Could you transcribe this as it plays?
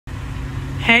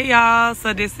Hey y'all,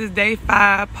 so this is day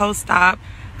 5 post-op.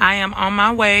 I am on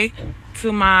my way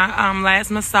to my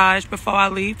last massage before I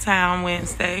leave town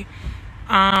Wednesday.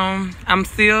 I'm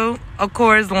still, of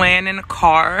course, laying in the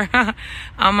car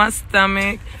on my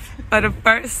stomach. For the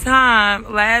first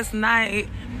time last night,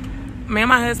 me and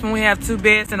my husband, we have 2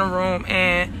 beds in a room,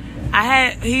 and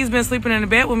he's been sleeping in the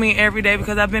bed with me every day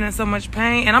because I've been in so much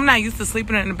pain, and I'm not used to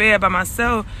sleeping in the bed by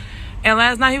myself. And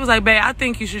last night he was like, babe, I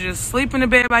think you should just sleep in the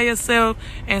bed by yourself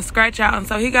and scratch out. And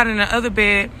so he got in the other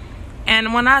bed.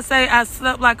 And when I say I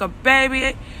slept like a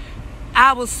baby,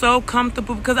 I was so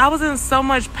comfortable because I was in so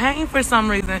much pain for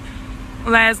some reason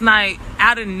last night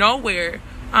out of nowhere.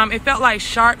 It felt like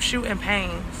sharp shooting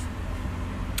pains.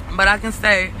 But I can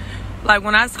say, like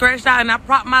when I scratched out and I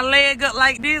propped my leg up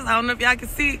like this, I don't know if y'all can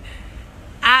see,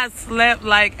 I slept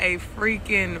like a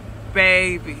freaking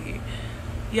baby.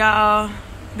 Y'all,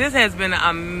 this has been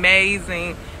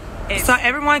amazing. So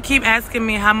everyone keep asking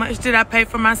me how much did I pay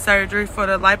for my surgery for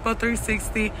the lipo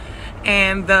 360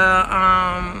 and the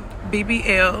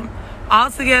BBL.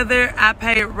 Altogether, I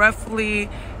paid roughly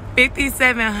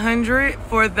 $5,700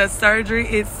 for the surgery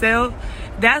itself.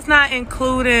 That's not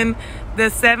including the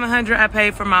 $700 I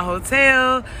paid for my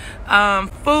hotel,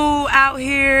 food out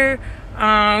here,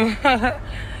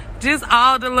 just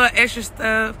all the little extra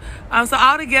stuff. So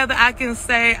altogether, I can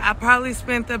say I probably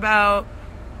spent about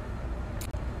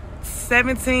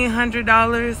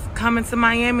 $1,700 coming to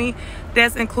Miami.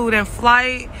 That's including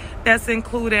flight, that's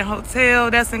including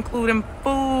hotel, that's including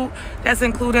food, that's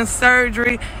including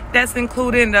surgery, that's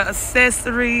including the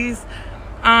accessories.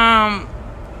 And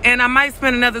I might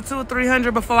spend another $200 or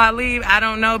 $300 before I leave. I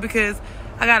don't know because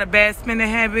I got a bad spending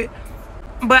habit.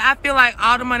 But I feel like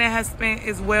all the money I have spent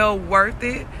is well worth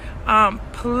it.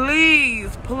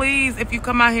 Please, if you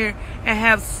come out here and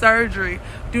have surgery,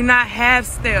 do not half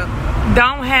step.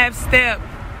 Don't half step.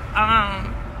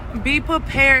 Be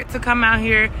prepared to come out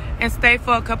here and stay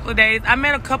for a couple of days. I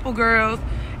met a couple girls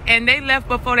and they left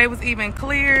before they was even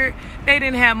cleared. They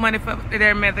didn't have money for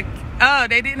their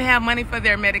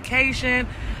medication.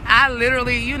 I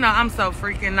literally, you know, I'm so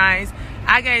freaking nice.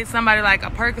 I gave somebody like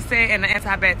a Percocet and an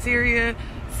antibacterial.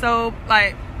 So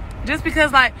like, just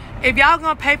because like, if y'all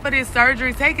gonna pay for this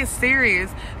surgery, take it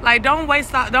serious. Like, don't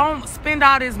spend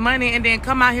all this money and then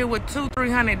come out here with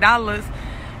 $200-300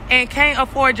 and can't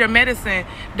afford your medicine.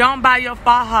 Don't buy your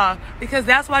faja because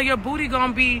that's why your booty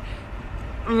gonna be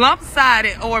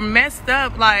lump-sided or messed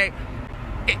up. Like,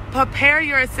 prepare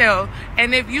yourself.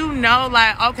 And if you know,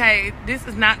 like, okay, this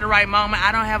is not the right moment,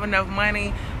 I don't have enough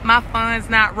money, my funds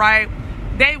not right,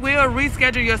 they will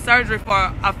reschedule your surgery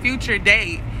for a future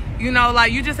date. You know,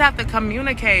 like, you just have to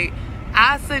communicate.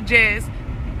 I suggest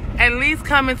at least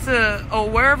coming to, or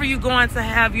wherever you're going to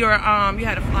have your, you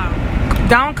had a flower.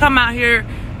 Don't come out here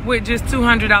with just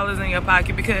 $200 in your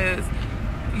pocket because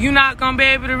you're not going to be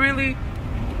able to really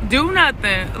do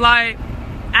nothing. Like,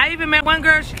 I even met one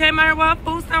girl, she came out here with a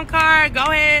food stamp card. Go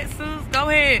ahead, Sus, go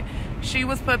ahead. She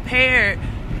was prepared.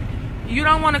 You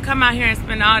don't want to come out here and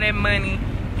spend all that money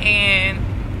and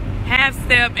half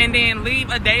step and then leave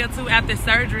a day or 2 after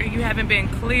surgery. You haven't been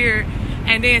cleared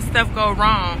and then stuff go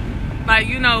wrong. Like,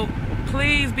 you know,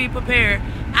 please be prepared.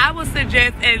 I would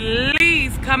suggest at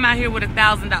least come out here with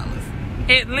 $1,000,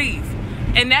 at least.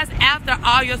 And that's after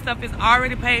all your stuff is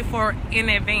already paid for in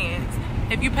advance.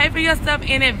 If you pay for your stuff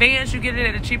in advance, you get it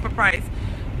at a cheaper price.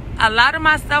 A lot of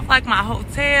my stuff, like my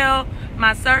hotel,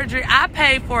 my surgery, I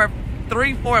paid for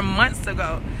 3-4 months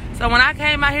ago. So when I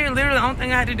came out here, literally the only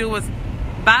thing I had to do was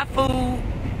buy food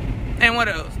and what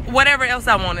else? Whatever else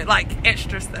I wanted, like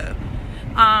extra stuff.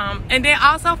 And then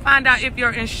also find out if your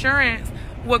insurance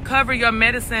will cover your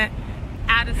medicine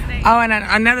out of state. Oh, and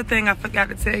another thing I forgot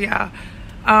to tell y'all.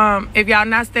 If y'all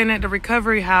not staying at the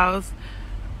recovery house,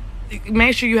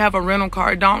 make sure you have a rental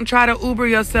car. Don't try to Uber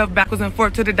yourself backwards and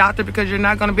forth to the doctor because you're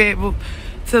not going to be able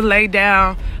to lay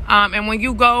down. And when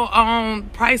you go on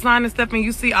Priceline and stuff and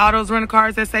you see all those rental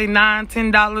cars that say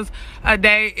 $9-10 a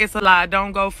day, it's a lie.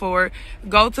 Don't go for it.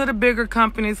 Go to the bigger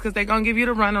companies because they're going to give you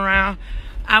the runaround.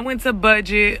 I went to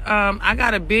Budget. I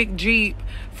got a big Jeep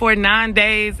for 9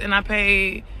 days and I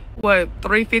paid, what,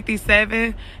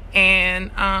 $357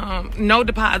 and no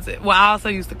deposit. Well, I also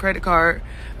used the credit card.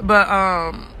 But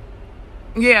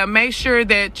yeah, make sure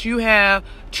that you have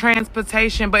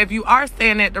transportation. But if you are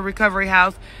staying at the recovery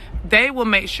house, they will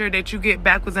make sure that you get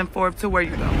backwards and forth to where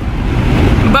you go.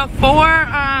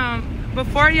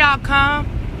 Before y'all come,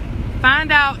 find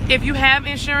out if you have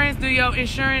insurance. Do your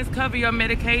insurance cover your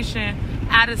medication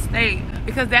out of state?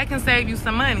 Because that can save you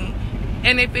some money.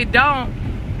 And if it don't,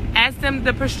 ask them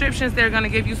the prescriptions they're going to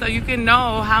give you so you can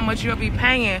know how much you'll be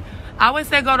paying. I always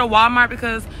say go to Walmart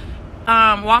because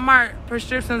Walmart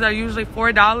prescriptions are usually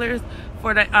 $4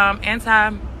 for the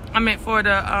for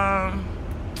the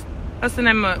what's the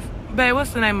name of babe?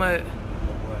 What's the name of it?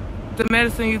 The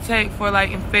medicine you take for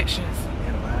like infections.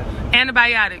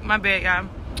 Antibiotic. My bad, y'all.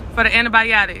 For the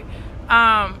antibiotic.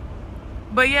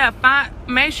 But yeah,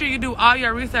 make sure you do all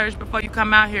your research before you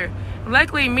come out here.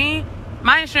 Luckily,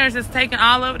 my insurance is taking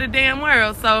all over the damn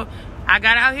world, so I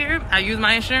got out here. I used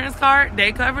my insurance card.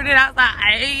 They covered it. I was like,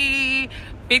 hey,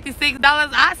 $56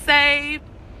 I saved.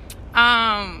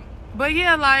 But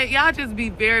yeah, like, y'all just be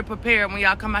very prepared when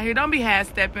y'all come out here. Don't be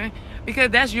half-stepping,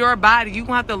 because that's your body. You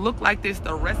gonna have to look like this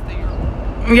the rest of your...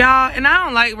 Y'all, and I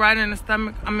don't like riding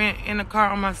in the car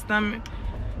on my stomach.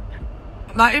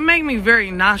 Like, it make me very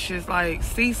nauseous, like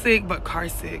seasick, but car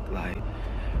sick, like.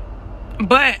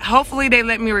 But hopefully they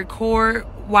let me record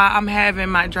while I'm having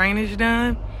my drainage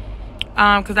done,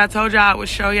 because I told y'all I would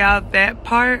show y'all that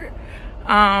part.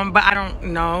 But I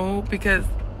don't know, because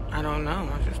I don't know.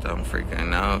 I just don't freaking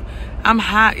know. I'm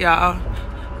hot, y'all.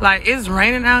 Like, it's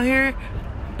raining out here,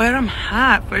 but I'm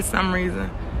hot for some reason.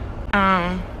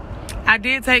 I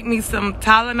did take me some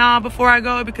Tylenol before I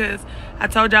go, because I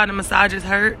told y'all the massages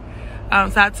hurt.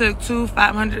 So I took 2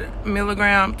 500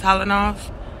 milligram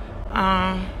Tylenols.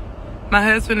 My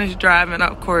husband is driving,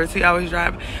 of course. He always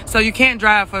driving. So you can't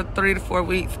drive for 3 to 4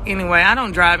 weeks anyway. I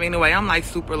don't drive anyway. I'm like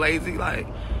super lazy. Like,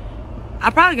 I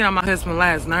probably get on my husband's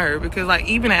last nerve, because like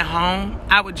even at home,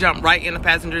 I would jump right in the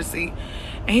passenger seat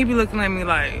and he'd be looking at me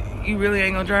like, you really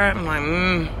ain't gonna drive? I'm like,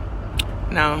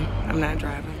 no, I'm not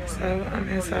driving. So I'm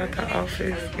inside the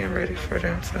office getting ready for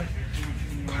them to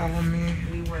call me.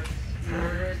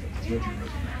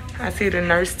 I see the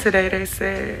nurse today, they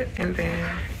said, and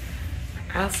then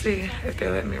I'll see if they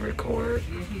let me record.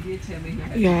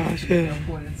 Yeah, I feel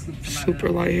super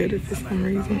lightheaded for some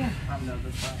reason.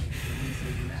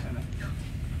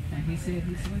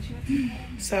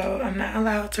 So I'm not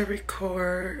allowed to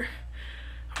record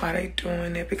while they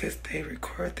doing it, because they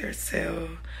record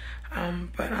themselves.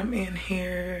 But I'm in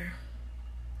here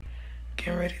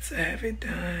getting ready to have it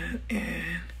done,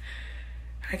 and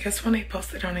I guess when they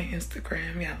post it on their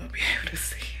Instagram, y'all will be able to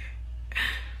see it.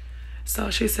 So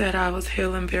she said I was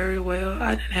healing very well.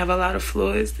 I didn't have a lot of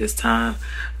fluids this time,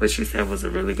 which she said was a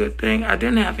really good thing. I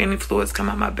didn't have any fluids come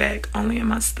out my back, only in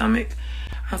my stomach.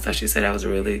 So she said that was a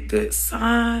really good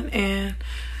sign, and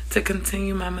to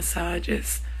continue my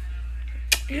massages.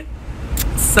 Yep.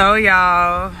 So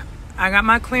y'all, I got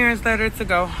my clearance letter to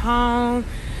go home.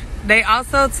 They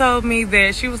also told me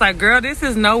that, she was like, girl, this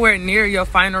is nowhere near your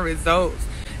final results.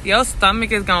 Your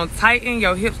stomach is gonna tighten,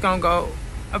 your hips gonna go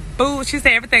boo. She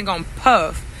said everything gonna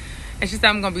puff. And she said,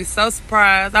 I'm gonna be so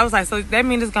surprised. I was like, so that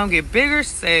means it's gonna get bigger? She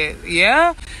said,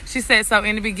 yeah. She said, so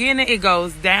in the beginning, it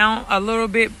goes down a little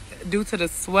bit due to the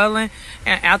swelling.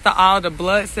 And after all the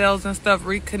blood cells and stuff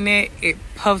reconnect, it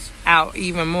puffs out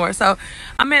even more. So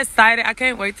I'm excited. I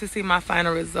can't wait to see my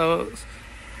final results.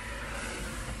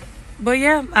 But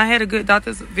yeah, I had a good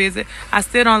doctor's visit. I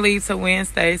still don't leave till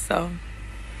Wednesday, so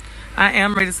I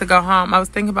am ready to go home. I was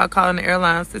thinking about calling the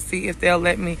airlines to see if they'll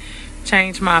let me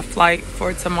change my flight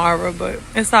for tomorrow, but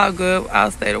it's all good.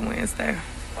 I'll stay to Wednesday.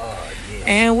 Yes.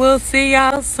 And we'll see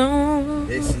y'all soon.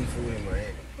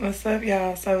 What's up,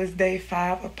 y'all? So it's day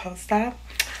 5 of post-op.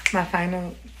 My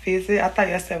final visit. I thought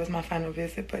yesterday was my final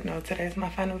visit, but no, today's my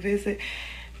final visit.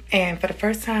 And for the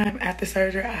first time after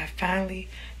surgery, I finally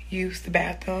used the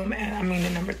bathroom, and I mean the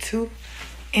number 2.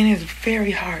 And it's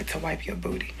very hard to wipe your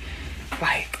booty.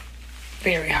 Like,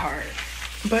 very hard.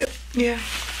 But yeah,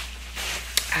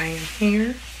 I am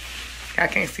here. I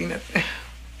can't see nothing.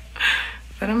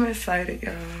 But I'm excited,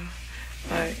 y'all.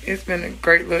 Like, it's been a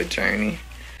great little journey.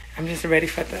 I'm just ready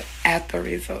for the after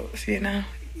results, you know?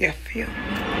 You feel me?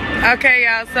 Okay,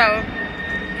 y'all, so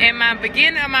in my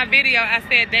beginning of my video, I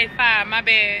said day 5. My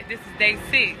bad. This is day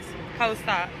 6,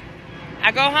 post-op.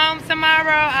 I go home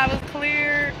tomorrow. I was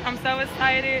cleared. I'm so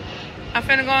excited. I'm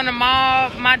finna go in the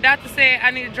mall. My doctor said I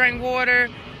need to drink water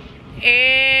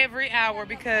every hour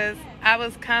because I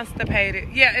was constipated.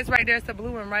 Yeah, it's right there. It's a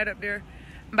blue one right up there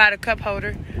by the cup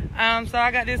holder. So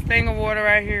I got this thing of water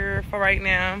right here for right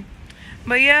now.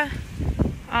 But yeah,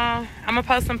 I'm gonna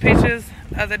post some pictures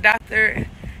of the doctor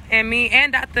and me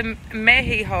and Dr.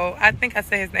 Mejijo. I think I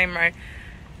said his name right.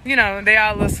 You know, they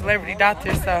all little celebrity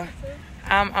doctors, so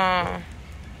I'm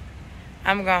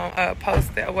gonna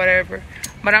post it or whatever.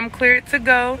 But I'm cleared to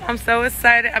go. I'm so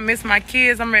excited. I miss my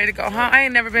kids. I'm ready to go home. I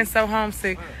ain't never been so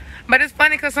homesick. But it's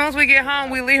funny because as soon as we get home,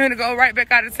 we leave here to go right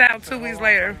back out of town 2 weeks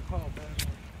later.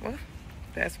 Well,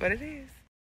 that's what it is.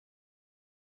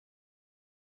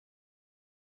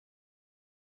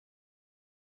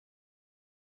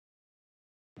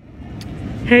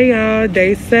 Hey y'all,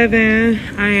 day 7.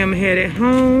 I am headed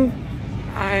home.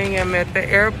 I am at the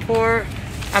airport.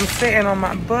 I'm sitting on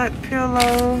my butt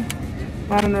pillow.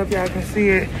 I don't know if y'all can see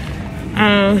it.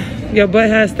 Your butt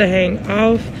has to hang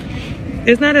off.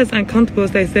 It's not as uncomfortable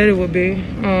as they said it would be.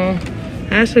 I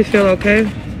actually feel okay.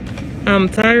 I'm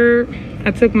tired.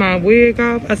 I took my wig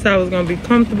off. I said I was gonna be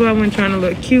comfortable. I wasn't trying to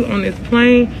look cute on this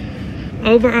plane.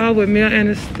 Overall, with male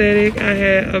anesthetic, I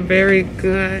had a very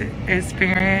good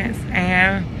experience,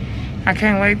 and I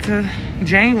can't wait till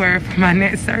January for my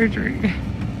next surgery.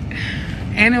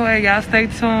 Anyway, y'all stay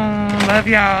tuned. Love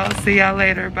y'all. See y'all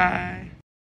later. Bye.